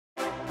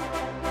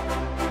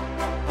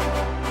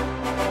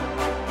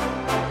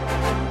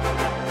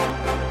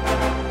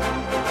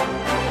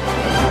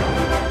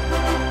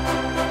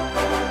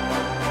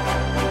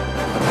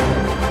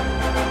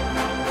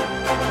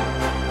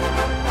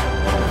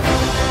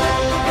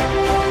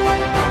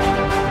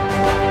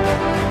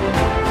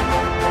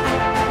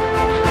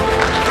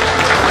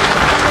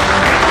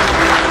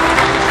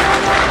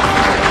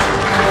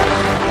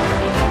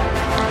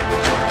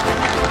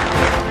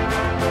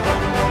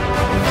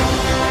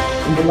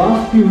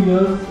last few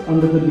years,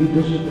 under the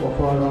leadership of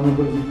our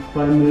Honorable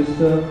Prime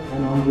Minister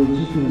and Honorable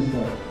Chief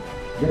Minister,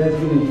 there has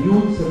been a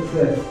huge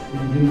success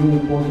in bringing a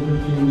positive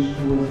change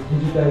towards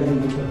digitizing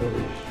Uttar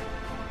Pradesh.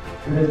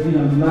 There has been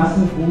a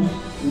massive boost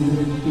in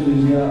the Digital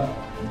India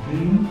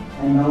dream,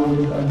 and now it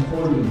is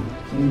unfolding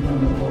in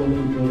front of all of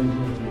you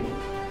today.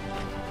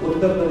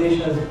 Uttar Pradesh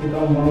has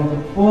become one of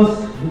the first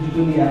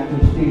digitally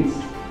active states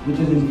which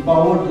has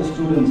empowered the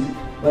students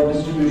by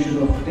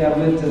distribution of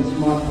tablets and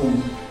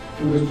smartphones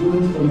to the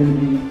students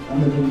community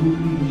under the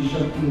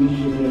DIGISHAKTI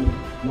initiative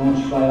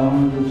launched by our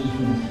Honorable Chief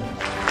Minister.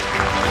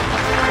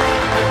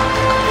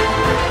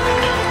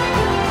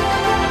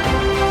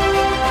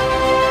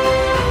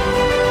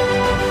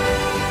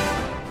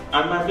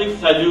 And my big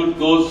salute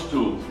goes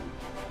to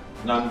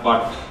none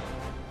but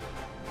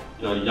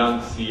your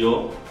young CEO,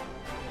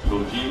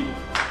 Dhruji,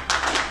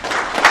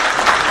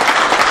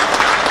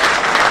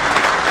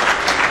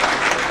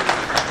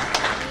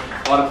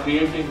 for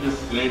creating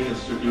this great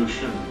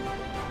institution.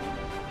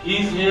 He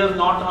is here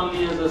not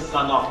only as a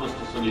son of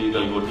Mr.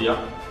 Galgotias,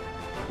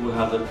 who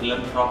has a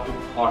philanthropic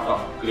thought of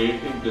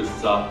creating this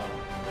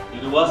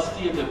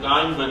university at a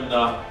time when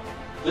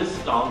this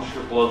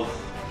township was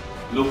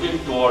looking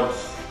towards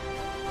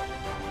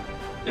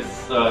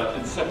its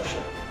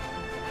inception.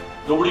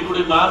 Nobody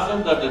could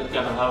imagine that it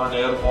can have an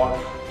airport.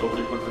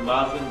 Nobody could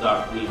imagine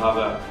that we'll have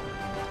a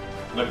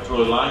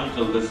metro line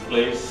till this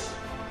place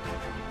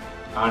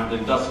and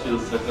industrial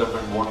setup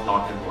and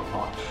whatnot and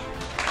whatnot.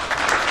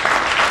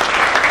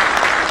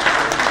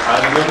 I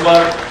remember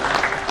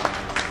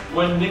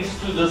when next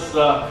to this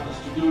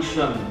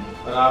institution,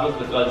 when I was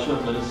the Culture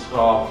Minister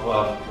of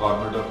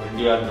Government of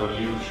India under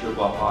leadership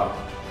of our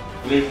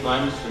great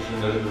Prime Minister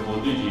Narendra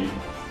Modi ji,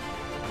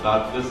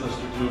 that this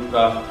institute,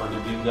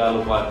 Pandit Deen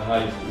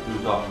Upadhyay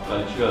Institute of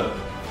Culture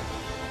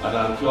and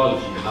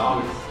Archaeology, now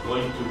it's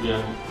going to be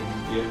an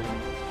Indian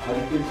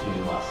Heritage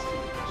University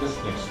just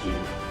next to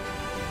you.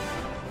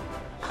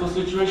 So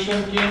situation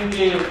came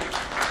कि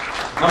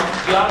हम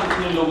क्या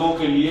इतने लोगों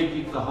के लिए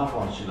कि कहाँ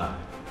पहुँचना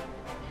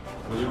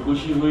है। मुझे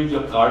खुशी हुई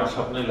जब कार्ड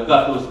छपने लगा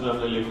तो उसमें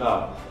हमने लिखा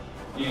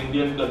कि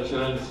Indian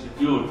cultural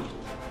institute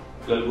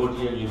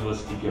Galgotia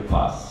university के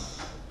पास।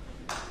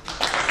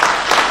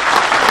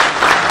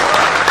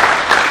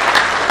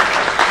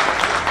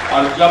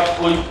 और जब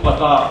कोई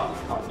पता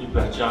अपनी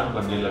पहचान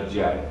बनने लग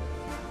जाए,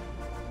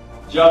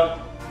 जब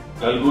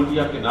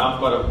गलगोटिया के नाम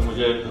पर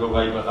मुझे ध्रुव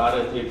भाई बता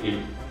रहे थे कि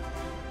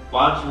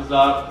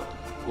 5000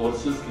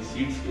 कोर्सेज की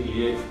सीट्स के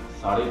लिए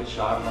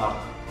 4.5 लाख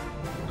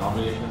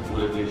नॉमिनेशन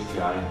पूरे देश से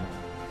आए हैं।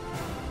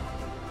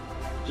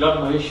 जब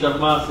महेश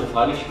शर्मा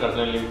सिफारिश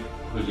करने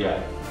लग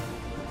जाए,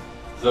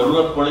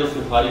 जरूरत पड़े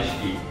सिफारिश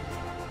की,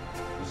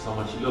 तो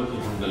समझ लो कि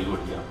हम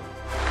गलगोटिया